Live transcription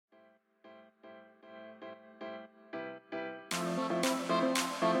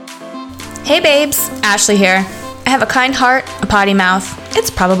Hey babes, Ashley here. I have a kind heart, a potty mouth. It's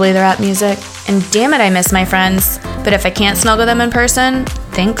probably the rap music. And damn it, I miss my friends. But if I can't snuggle them in person,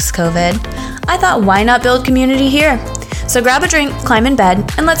 thanks COVID, I thought why not build community here? So grab a drink, climb in bed,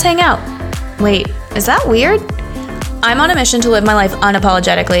 and let's hang out. Wait, is that weird? I'm on a mission to live my life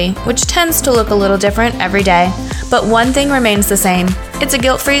unapologetically, which tends to look a little different every day. But one thing remains the same. It's a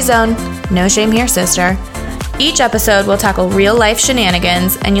guilt-free zone. No shame here, sister. Each episode will tackle real-life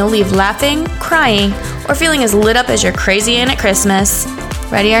shenanigans, and you'll leave laughing, crying, or feeling as lit up as your crazy aunt at Christmas.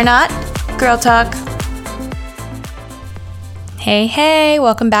 Ready or not? Girl Talk. Hey,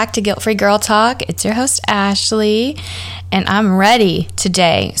 welcome back to Guilt-Free Girl Talk. It's your host, Ashley, and I'm ready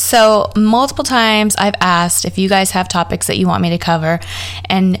today. So, multiple times I've asked if you guys have topics that you want me to cover,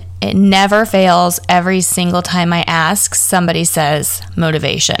 and it never fails. Every single time I ask, somebody says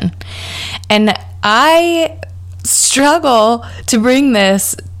motivation. And I struggle to bring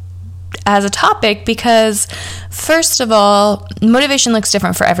this as a topic because, first of all, motivation looks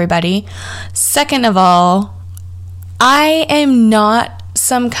different for everybody. Second of all, I am not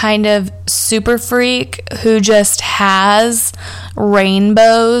some kind of super freak who just has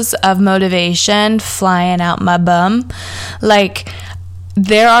rainbows of motivation flying out my bum. Like,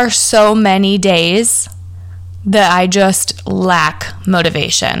 there are so many days that I just lack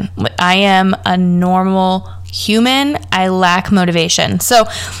motivation. I am a normal human. I lack motivation. So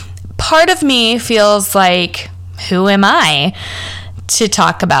part of me feels like, who am I to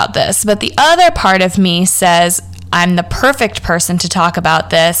talk about this? But the other part of me says, I'm the perfect person to talk about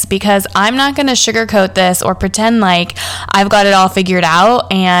this because I'm not going to sugarcoat this or pretend like I've got it all figured out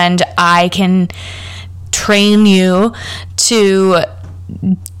and I can train you to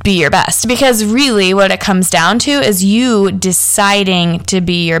be your best, because really what it comes down to is you deciding to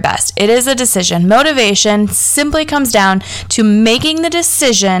be your best. It is a decision. Motivation simply comes down to making the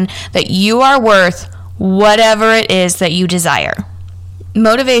decision that you are worth whatever it is that you desire.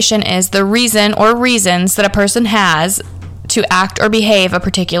 Motivation is the reason or reasons that a person has to act or behave a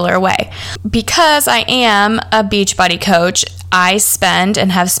particular way. Because I am a Beachbody coach, I spend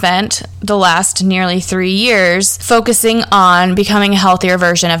and have spent the last nearly 3 years focusing on becoming a healthier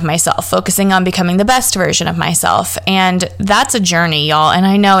version of myself, focusing on becoming the best version of myself. And that's a journey, y'all. And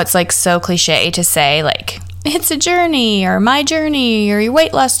I know it's like so cliche to say like, it's a journey or my journey or your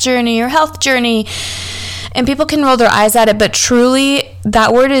weight loss journey or health journey. And people can roll their eyes at it, but truly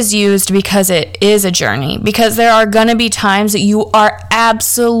that word is used because it is a journey. Because there are going to be times that you are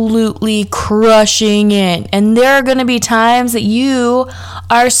absolutely crushing it. And there are going to be times that you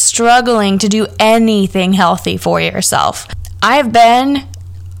are struggling to do anything healthy for yourself. I've been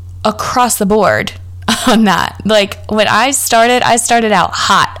across the board on that. Like when I started out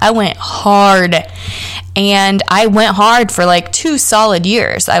hot. I went hard. And I went hard for like 2 solid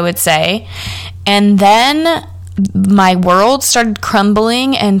years, I would say. And then my world started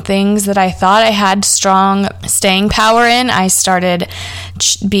crumbling, and things that I thought I had strong staying power in, I started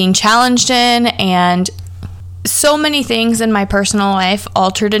being challenged in, and so many things in my personal life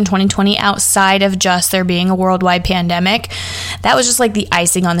altered in 2020 outside of just there being a worldwide pandemic. That was just like the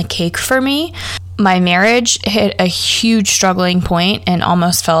icing on the cake for me. My marriage hit a huge struggling point and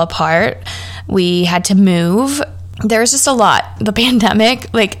almost fell apart. We had to move. There was just a lot. The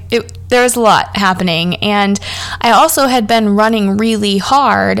pandemic, there was a lot happening. And I also had been running really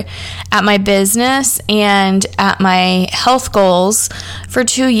hard at my business and at my health goals for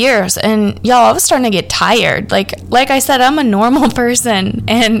 2 years. And y'all, I was starting to get tired. Like I said, I'm a normal person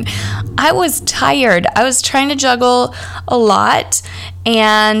and I was tired. I was trying to juggle a lot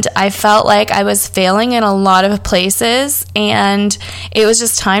and I felt like I was failing in a lot of places, and it was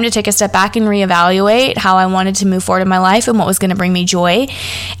just time to take a step back and reevaluate how I wanted to move forward in my life and what was going to bring me joy.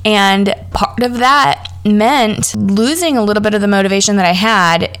 And part of that meant losing a little bit of the motivation that I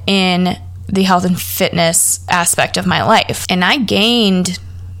had in the health and fitness aspect of my life. And I gained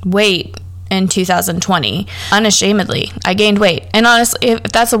weight in 2020, unashamedly. I gained weight. And honestly, if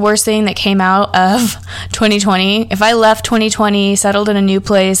that's the worst thing that came out of 2020, if I left 2020, settled in a new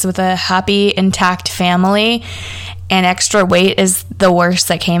place with a happy, intact family, and extra weight is the worst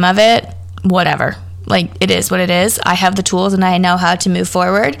that came of it, whatever. Like, it is what it is. I have the tools and I know how to move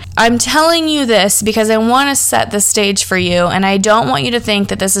forward. I'm telling you this because I want to set the stage for you, and I don't want you to think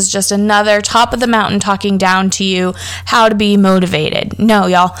that this is just another top of the mountain talking down to you how to be motivated. No,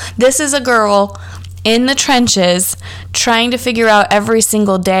 y'all. This is a girl in the trenches trying to figure out every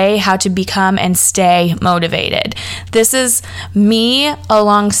single day how to become and stay motivated. This is me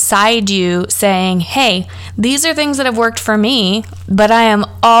alongside you saying, hey, these are things that have worked for me, but I am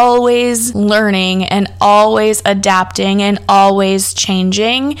always learning and always adapting and always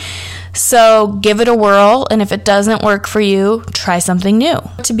changing So give it a whirl, and if it doesn't work for you, try something new.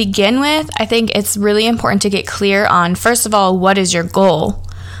 To begin with, I think it's really important to get clear on, first of all, what is your goal?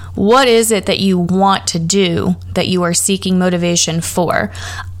 What is it that you want to do that you are seeking motivation for?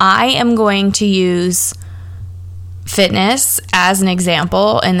 I am going to use fitness as an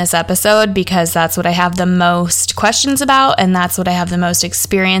example in this episode because that's what I have the most questions about and that's what I have the most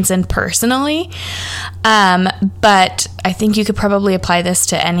experience in personally. But I think you could probably apply this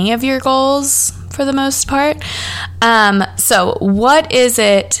to any of your goals for the most part. So what is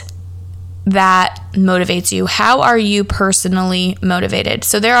it that motivates you? How are you personally motivated?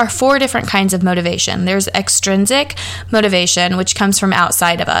 So there are 4 different kinds of motivation. There's extrinsic motivation, which comes from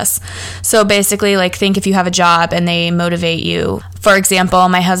outside of us. So basically, like, think if you have a job and they motivate you. For example,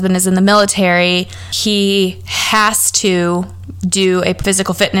 my husband is in the military. He has to do a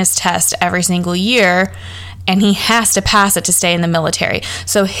physical fitness test every single year, and he has to pass it to stay in the military.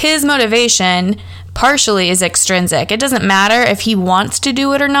 So his motivation partially is extrinsic. It doesn't matter if he wants to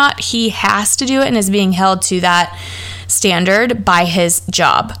do it or not. He has to do it and is being held to that standard by his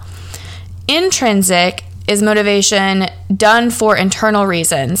job. Intrinsic is motivation done for internal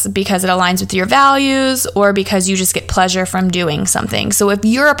reasons because it aligns with your values or because you just get pleasure from doing something. So if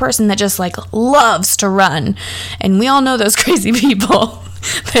you're a person that just loves to run, and we all know those crazy people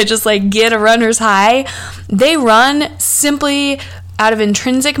that just get a runner's high, they run simply out of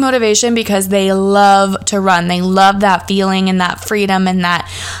intrinsic motivation because they love to run. They love that feeling and that freedom and that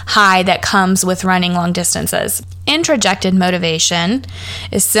high that comes with running long distances. Introjected motivation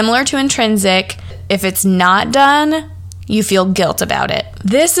is similar to intrinsic. If it's not done, you feel guilt about it.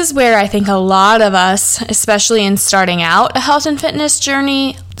 This is where I think a lot of us, especially in starting out a health and fitness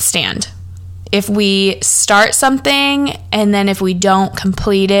journey, stand. If we start something and then if we don't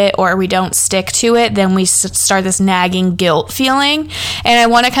complete it or we don't stick to it, then we start this nagging guilt feeling. And I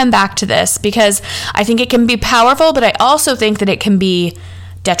want to come back to this because I think it can be powerful, but I also think that it can be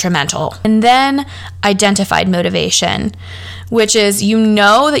detrimental. And then identified motivation, which is you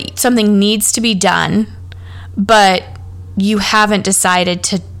know that something needs to be done, but you haven't decided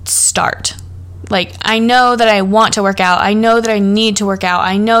to start. I know that I want to work out. I know that I need to work out.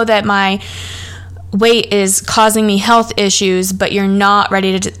 I know that my weight is causing me health issues, but you're not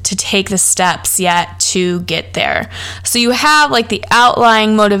ready to take the steps yet to get there. So you have the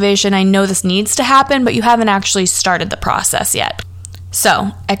outlying motivation. I know this needs to happen, but you haven't actually started the process yet.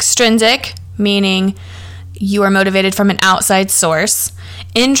 So extrinsic, meaning you are motivated from an outside source.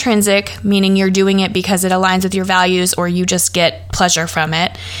 Intrinsic, meaning you're doing it because it aligns with your values or you just get pleasure from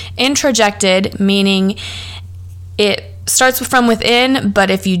it. Introjected, meaning it starts from within, but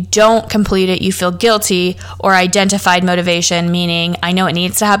if you don't complete it, you feel guilty. Or identified motivation, meaning I know it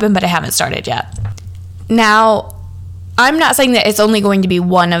needs to happen, but I haven't started yet. Now, I'm not saying that it's only going to be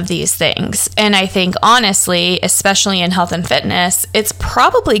one of these things. And I think, honestly, especially in health and fitness, it's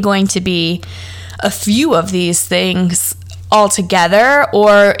probably going to be a few of these things altogether,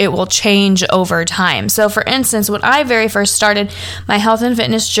 or it will change over time. So for instance, when I very first started my health and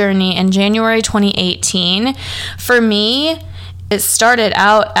fitness journey in January 2018, for me, it started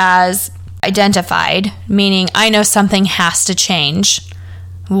out as identified, meaning I know something has to change.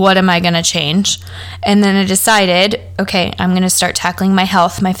 What am I going to change? And then I decided, okay, I'm going to start tackling my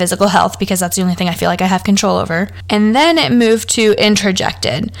health, my physical health, because that's the only thing I feel like I have control over. And then it moved to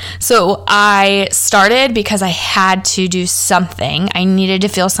introjected. So I started because I had to do something. I needed to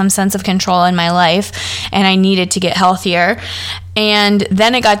feel some sense of control in my life, and I needed to get healthier. And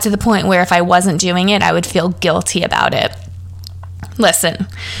then it got to the point where if I wasn't doing it, I would feel guilty about it. Listen,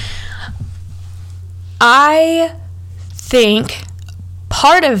 I think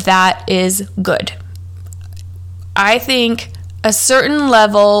part of that is good. I think a certain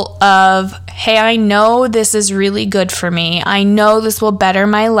level of, hey, I know this is really good for me. I know this will better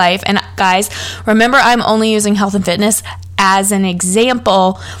my life. And guys, remember, I'm only using health and fitness as an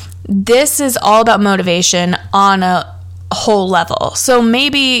example. This is all about motivation on a whole level. So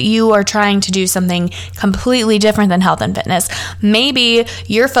maybe you are trying to do something completely different than health and fitness. Maybe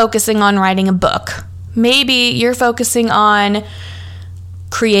you're focusing on writing a book. Maybe you're focusing on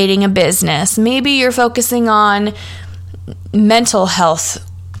creating a business. Maybe you're focusing on mental health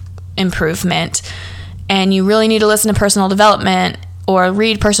improvement and you really need to listen to personal development or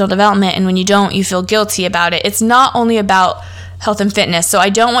read personal development, and when you don't, you feel guilty about it. It's not only about health and fitness. So I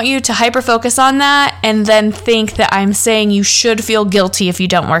don't want you to hyper focus on that and then think that I'm saying you should feel guilty if you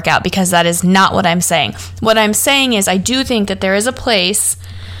don't work out, because that is not what I'm saying. What I'm saying is I do think that there is a place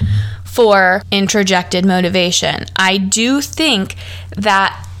for introjected motivation. I do think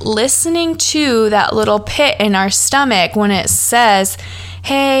that listening to that little pit in our stomach when it says,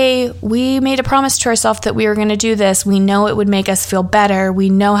 hey, we made a promise to ourselves that we were going to do this. We know it would make us feel better. We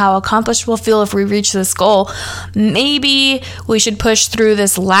know how accomplished we'll feel if we reach this goal. Maybe we should push through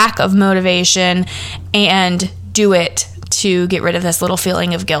this lack of motivation and do it to get rid of this little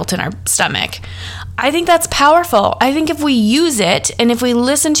feeling of guilt in our stomach. I think that's powerful. I think if we use it and if we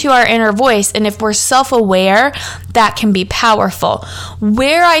listen to our inner voice and if we're self-aware, that can be powerful.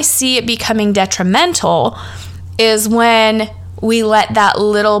 Where I see it becoming detrimental is when we let that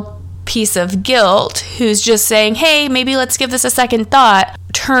little piece of guilt, who's just saying, hey, maybe let's give this a second thought,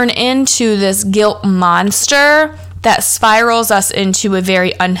 turn into this guilt monster that spirals us into a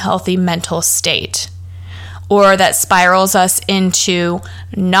very unhealthy mental state. Or that spirals us into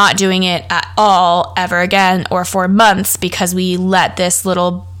not doing it at all ever again or for months because we let this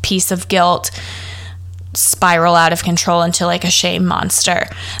little piece of guilt spiral out of control into like a shame monster.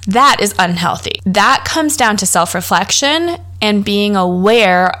 That is unhealthy. That comes down to self-reflection and being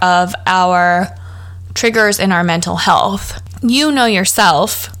aware of our triggers in our mental health. You know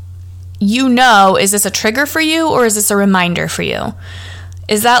yourself. You know, is this a trigger for you or is this a reminder for you?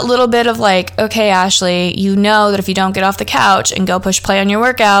 Is that little bit of like, okay, Ashley, you know that if you don't get off the couch and go push play on your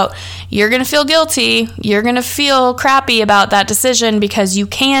workout, you're going to feel guilty. You're going to feel crappy about that decision because you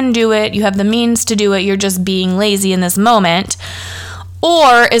can do it. You have the means to do it. You're just being lazy in this moment.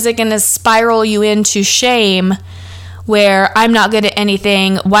 Or is it going to spiral you into shame where I'm not good at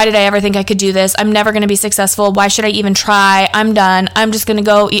anything? Why did I ever think I could do this? I'm never going to be successful. Why should I even try? I'm done. I'm just going to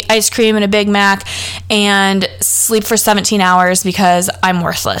go eat ice cream and a Big Mac and sleep for 17 hours because I'm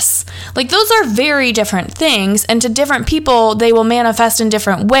worthless. Like, those are very different things, and to different people, they will manifest in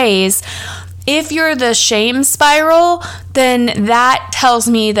different ways. If you're the shame spiral, then that tells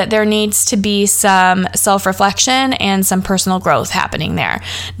me that there needs to be some self-reflection and some personal growth happening there.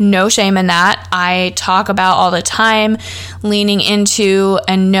 No shame in that. I talk about all the time leaning into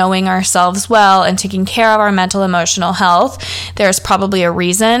and knowing ourselves well and taking care of our mental, emotional health. There's probably a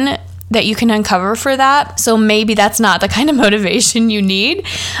reason that you can uncover for that. So maybe that's not the kind of motivation you need.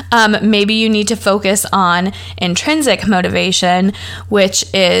 Maybe you need to focus on intrinsic motivation, which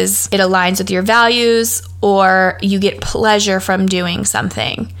is it aligns with your values or you get pleasure from doing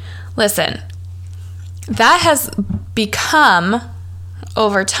something. Listen, that has become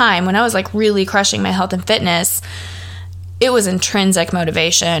over time, when I was like really crushing my health and fitness, it was intrinsic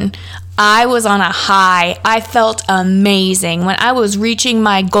motivation. I was on a high. I felt amazing when I was reaching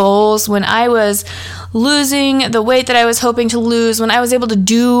my goals, when I was losing the weight that I was hoping to lose, when I was able to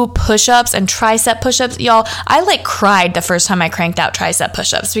do push-ups and tricep push-ups. Y'all, I like cried the first time I cranked out tricep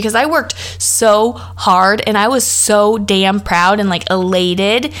push-ups because I worked so hard and I was so damn proud and like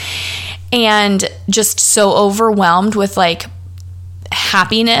elated and just so overwhelmed with like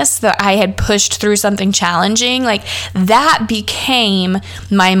happiness that I had pushed through something challenging. Like, that became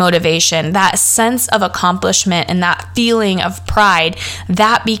my motivation. That sense of accomplishment and that feeling of pride,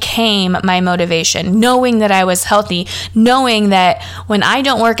 that became my motivation. Knowing that I was healthy, knowing that when I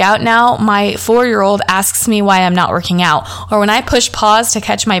don't work out now, my 4-year-old asks me why I'm not working out. Or when I push pause to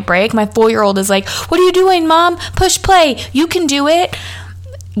catch my break, my 4-year-old is like, "What are you doing, Mom? Push play. You can do it."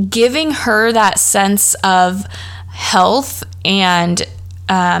 Giving her that sense of health and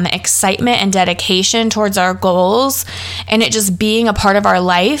excitement and dedication towards our goals, and it just being a part of our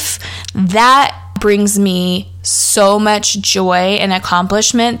life, that brings me so much joy and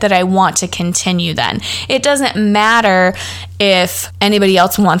accomplishment that I want to continue then. It doesn't matter if anybody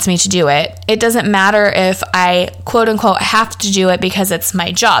else wants me to do it. It doesn't matter if I quote unquote have to do it because it's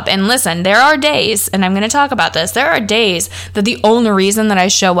my job. And listen, there are days, and I'm going to talk about this, there are days that the only reason that I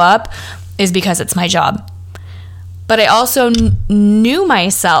show up is because it's my job. But I also knew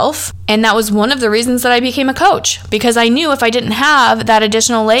myself, and that was one of the reasons that I became a coach, because I knew if I didn't have that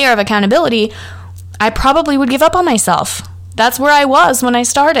additional layer of accountability, I probably would give up on myself. That's where I was when I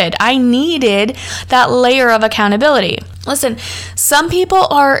started. I needed that layer of accountability. Listen, some people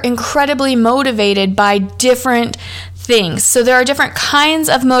are incredibly motivated by different things. So there are different kinds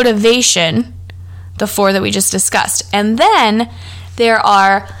of motivation, the 4 that we just discussed. And then there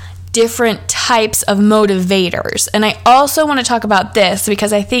are different types of motivators. And I also want to talk about this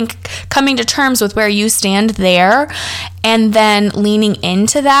because I think coming to terms with where you stand there and then leaning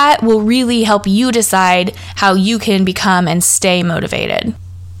into that will really help you decide how you can become and stay motivated.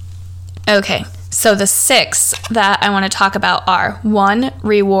 Okay, so the 6 that I want to talk about are 1,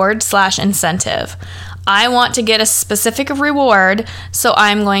 reward/incentive. I want to get a specific reward, so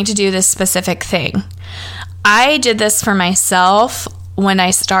I'm going to do this specific thing. I did this for myself when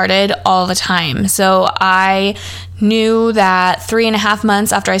I started all the time. So I knew that 3.5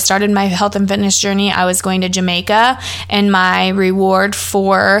 months after I started my health and fitness journey, I was going to Jamaica, and my reward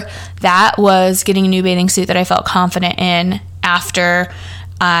for that was getting a new bathing suit that I felt confident in after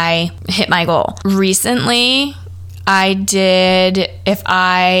I hit my goal. Recently, I did, if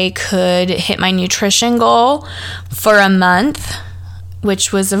I could hit my nutrition goal for a month,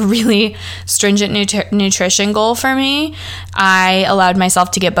 which was a really stringent nutrition goal for me, I allowed myself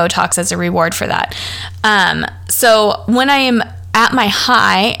to get Botox as a reward for that. So when I am at my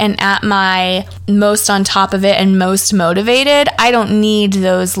high and at my most on top of it and most motivated, I don't need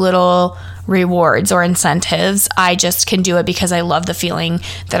those little rewards or incentives. I just can do it because I love the feeling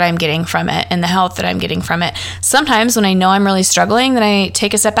that I'm getting from it and the health that I'm getting from it. Sometimes when I know I'm really struggling, then I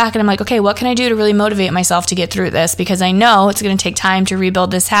take a step back and I'm like, okay, what can I do to really motivate myself to get through this? Because I know it's going to take time to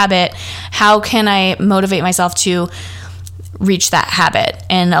rebuild this habit. How can I motivate myself to reach that habit?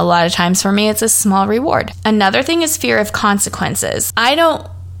 And a lot of times for me, it's a small reward. Another thing is fear of consequences. I don't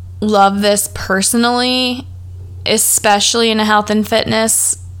love this personally, especially in a health and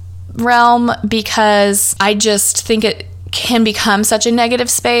fitness realm, because I just think it can become such a negative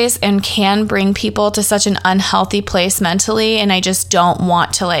space and can bring people to such an unhealthy place mentally, and I just don't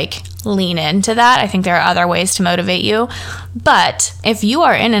want to lean into that. I think there are other ways to motivate you. But if you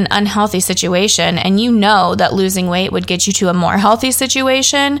are in an unhealthy situation and you know that losing weight would get you to a more healthy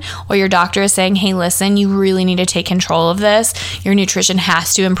situation, or your doctor is saying, hey, listen, you really need to take control of this, your nutrition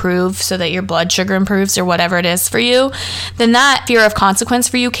has to improve so that your blood sugar improves or whatever it is for you, then that fear of consequence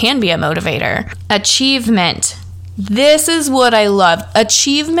for you can be a motivator. Achievement. This is what I love.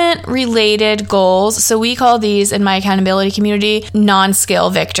 Achievement-related goals. So we call these in my accountability community non-scale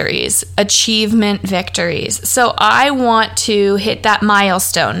victories, achievement victories. So I want to hit that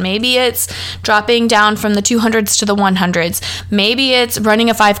milestone. Maybe it's dropping down from the 200s to the 100s. Maybe it's running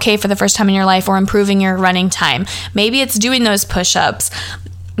a 5K for the first time in your life or improving your running time. Maybe it's doing those push-ups.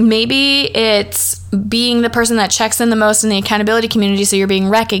 Maybe it's being the person that checks in the most in the accountability community, so you're being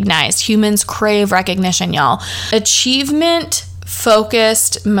recognized. Humans crave recognition, y'all.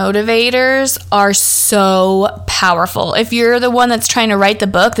 Achievement-focused motivators are so powerful. If you're the one that's trying to write the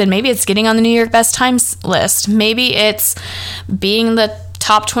book, then maybe it's getting on the New York Best Times list. Maybe it's being the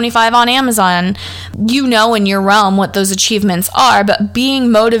top 25 on Amazon. You know in your realm what those achievements are, but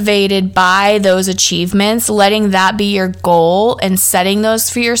being motivated by those achievements, letting that be your goal and setting those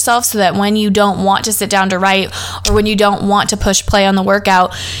for yourself so that when you don't want to sit down to write or when you don't want to push play on the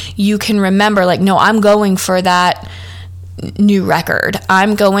workout, you can remember no, I'm going for that new record.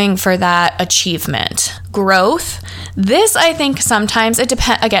 I'm going for that achievement. Growth. This, I think sometimes it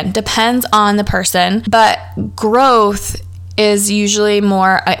depends on the person, but growth is usually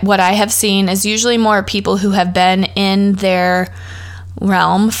more, what I have seen is usually more people who have been in their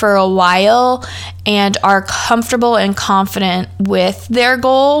realm for a while and are comfortable and confident with their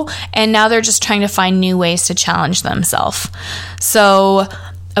goal, and now they're just trying to find new ways to challenge themselves. So,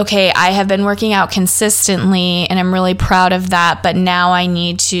 okay, I have been working out consistently and I'm really proud of that, but now I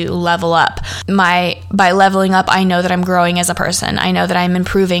need to level up. By leveling up, I know that I'm growing as a person. I know that I'm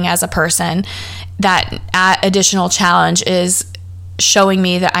improving as a person. That additional challenge is showing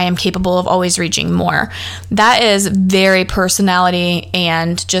me that I am capable of always reaching more. That is very personality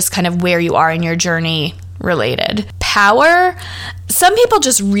and just kind of where you are in your journey related. Power. Some people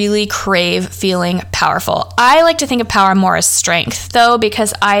just really crave feeling powerful. I like to think of power more as strength, though,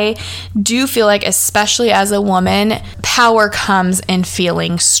 because I do feel like, especially as a woman, power comes in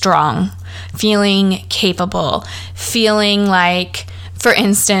feeling strong, feeling capable, feeling like, for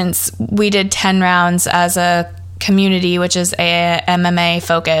instance, we did 10 rounds as a community, which is a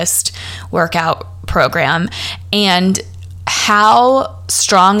MMA-focused workout program, and how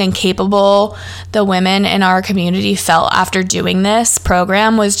strong and capable the women in our community felt after doing this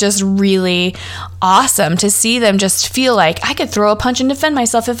program was just really awesome to see them just feel like I could throw a punch and defend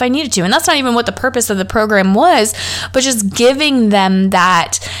myself if I needed to. And that's not even what the purpose of the program was, but just giving them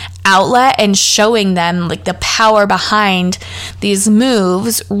that outlet and showing them the power behind these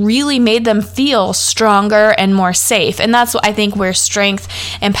moves really made them feel stronger and more safe. And that's what I think where strength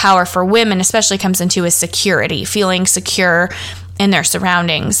and power for women especially comes into is security, feeling secure in their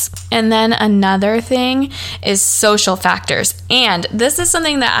surroundings. And then another thing is social factors. And this is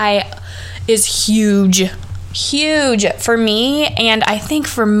something that is huge huge for me, and I think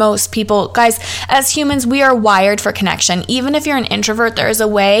for most people. Guys, as humans, we are wired for connection. Even if you're an introvert, there is a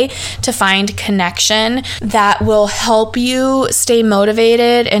way to find connection that will help you stay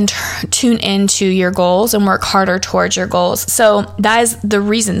motivated and tune into your goals and work harder towards your goals. So that is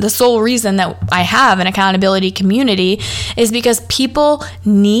the sole reason that I have an accountability community, is because people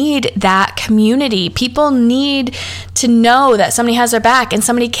need that community. People need to know that somebody has their back and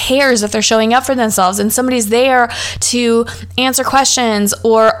somebody cares if they're showing up for themselves, and somebody's there to answer questions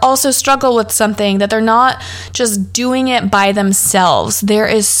or also struggle with something, that they're not just doing it by themselves. There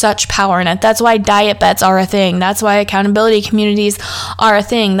is such power in it. That's why diet bets are a thing. That's why accountability communities are a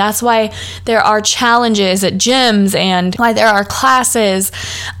thing. That's why there are challenges at gyms and why there are classes.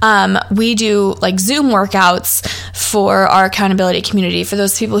 We do like Zoom workouts for our accountability community for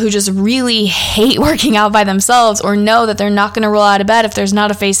those people who just really hate working out by themselves or know that they're not going to roll out of bed if there's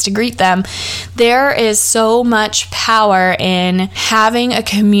not a face to greet them. There is so much power in having a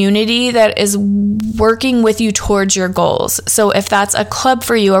community that is working with you towards your goals. So if that's a club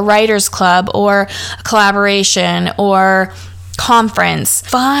for you, a writer's club or a collaboration or conference,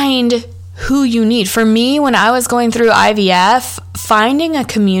 find who you need. For me, when I was going through IVF, finding a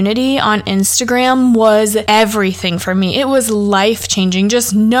community on Instagram was everything for me. It was life-changing.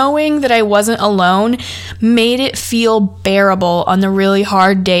 Just knowing that I wasn't alone made it feel bearable on the really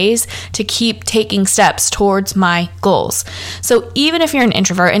hard days to keep taking steps towards my goals. So even if you're an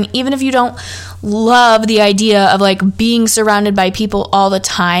introvert, and even if you don't love the idea of like being surrounded by people all the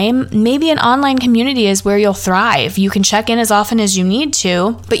time, maybe an online community is where you'll thrive. You can check in as often as you need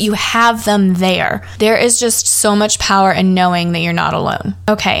to, but you have them there. There is just so much power in knowing that you're not alone.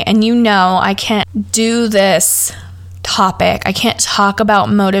 Okay, and I can't do this topic. I can't talk about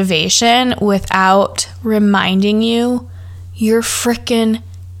motivation without reminding you you're freaking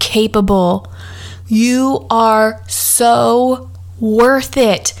capable. You are so worth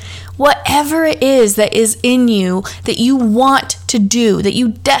it. Whatever it is that is in you that you want to do, that you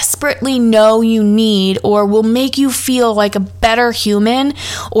desperately know you need or will make you feel like a better human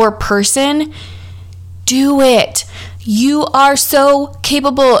or person, do it. You are so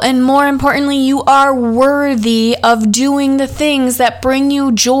capable, and more importantly, you are worthy of doing the things that bring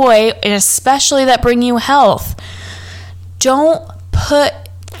you joy, and especially that bring you health. Don't put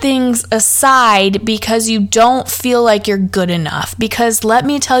things aside because you don't feel like you're good enough. Because let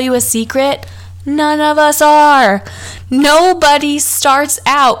me tell you a secret, none of us are. Nobody starts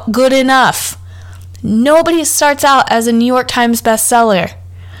out good enough. Nobody starts out as a New York Times bestseller.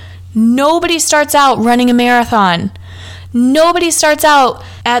 Nobody starts out running a marathon. Nobody starts out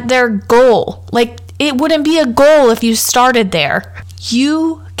at their goal. Like, it wouldn't be a goal if you started there.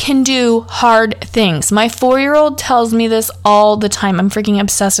 You can do hard things. My 4-year-old tells me this all the time. I'm freaking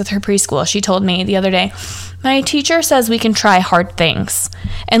obsessed with her preschool. She told me the other day, my teacher says we can try hard things.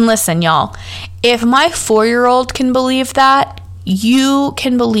 And listen, y'all, if my 4-year-old can believe that, you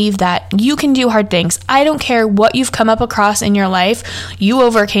can believe that. You can do hard things. I don't care what you've come up across in your life. You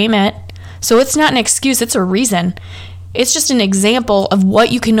overcame it. So it's not an excuse. It's a reason. It's just an example of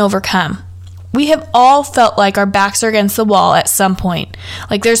what you can overcome. We have all felt like our backs are against the wall at some point.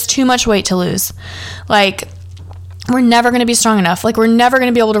 Like there's too much weight to lose. Like we're never going to be strong enough. Like we're never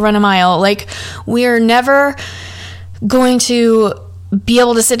going to be able to run a mile. Like we're never going to be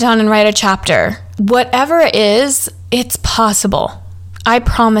able to sit down and write a chapter. Whatever it is, it's possible. I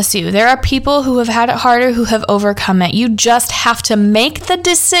promise you, there are people who have had it harder who have overcome it. You just have to make the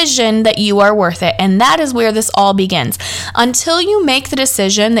decision that you are worth it. And that is where this all begins. Until you make the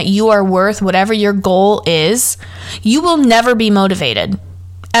decision that you are worth whatever your goal is, you will never be motivated.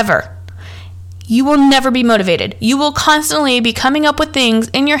 Ever. You will never be motivated. You will constantly be coming up with things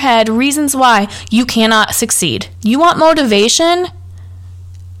in your head, reasons why you cannot succeed. You want motivation?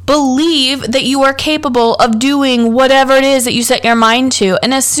 Believe that you are capable of doing whatever it is that you set your mind to.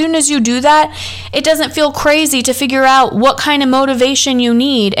 And as soon as you do that, it doesn't feel crazy to figure out what kind of motivation you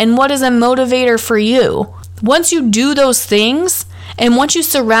need and what is a motivator for you. Once you do those things, and once you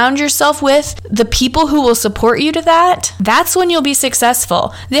surround yourself with the people who will support you to that, that's when you'll be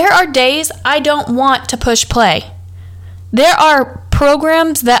successful. There are days I don't want to push play. There are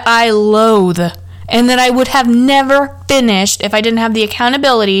programs that I loathe and that I would have never finished if I didn't have the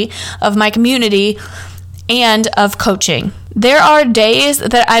accountability of my community and of coaching. There are days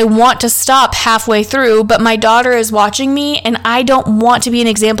that I want to stop halfway through, but my daughter is watching me and I don't want to be an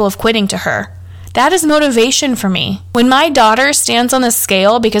example of quitting to her. That is motivation for me. When my daughter stands on the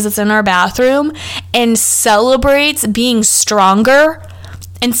scale because it's in our bathroom and celebrates being stronger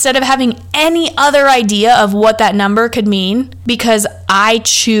instead of having any other idea of what that number could mean, because I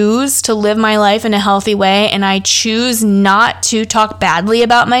choose to live my life in a healthy way and I choose not to talk badly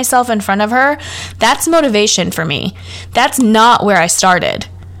about myself in front of her, that's motivation for me. That's not where I started.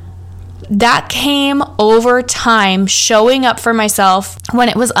 That came over time, showing up for myself when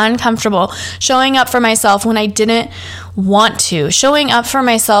it was uncomfortable, showing up for myself when I didn't want to, showing up for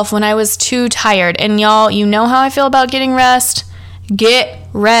myself when I was too tired. And y'all, you know how I feel about getting rest. Get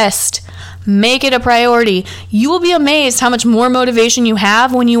rest. Make it a priority. You will be amazed how much more motivation you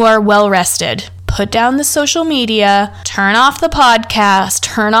have when you are well rested. Put down the social media, turn off the podcast,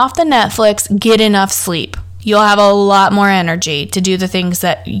 turn off the Netflix, get enough sleep. You'll have a lot more energy to do the things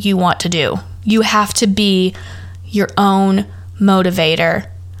that you want to do. You have to be your own motivator.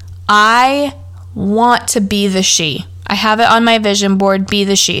 I want to be the she. I have it on my vision board, be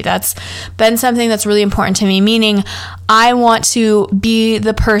the she. That's been something that's really important to me, meaning I want to be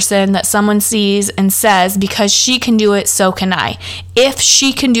the person that someone sees and says, because she can do it, so can I. If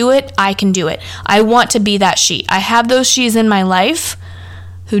she can do it, I can do it. I want to be that she. I have those she's in my life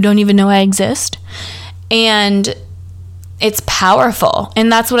who don't even know I exist. And it's powerful.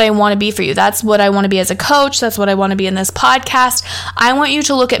 And that's what I want to be for you. That's what I want to be as a coach. That's what I want to be in this podcast. I want you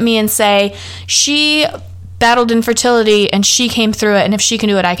to look at me and say, she battled infertility and she came through it, and if she can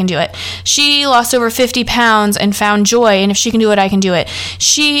do it, I can do it. She lost over 50 pounds and found joy, and if she can do it, I can do it.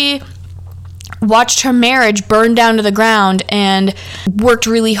 She watched her marriage burn down to the ground and worked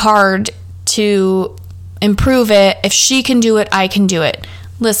really hard to improve it. If she can do it, I can do it.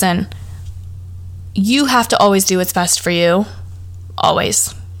 Listen, you have to always do what's best for you.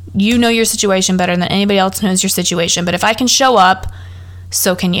 Always. You know your situation better than anybody else knows your situation, but if I can show up,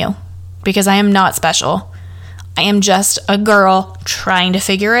 so can you, because I am not special. I am just a girl trying to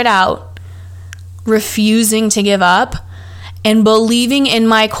figure it out, refusing to give up, and believing in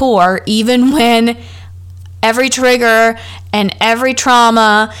my core even when every trigger and every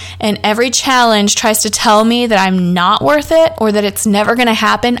trauma and every challenge tries to tell me that I'm not worth it or that it's never going to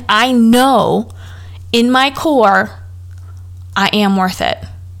happen. I know in my core I am worth it.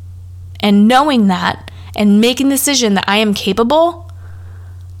 And knowing that and making the decision that I am capable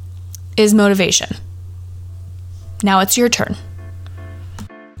is motivation. Now it's your turn.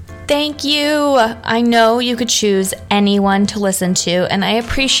 Thank you. I know you could choose anyone to listen to, and I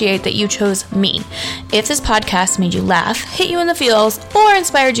appreciate that you chose me. If this podcast made you laugh, hit you in the feels, or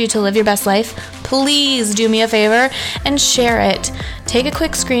inspired you to live your best life, please do me a favor and share it. Take a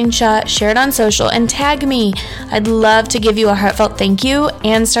quick screenshot, share it on social, and tag me. I'd love to give you a heartfelt thank you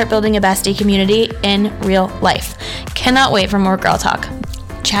and start building a bestie community in real life. Cannot wait for more girl talk.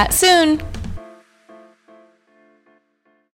 Chat soon.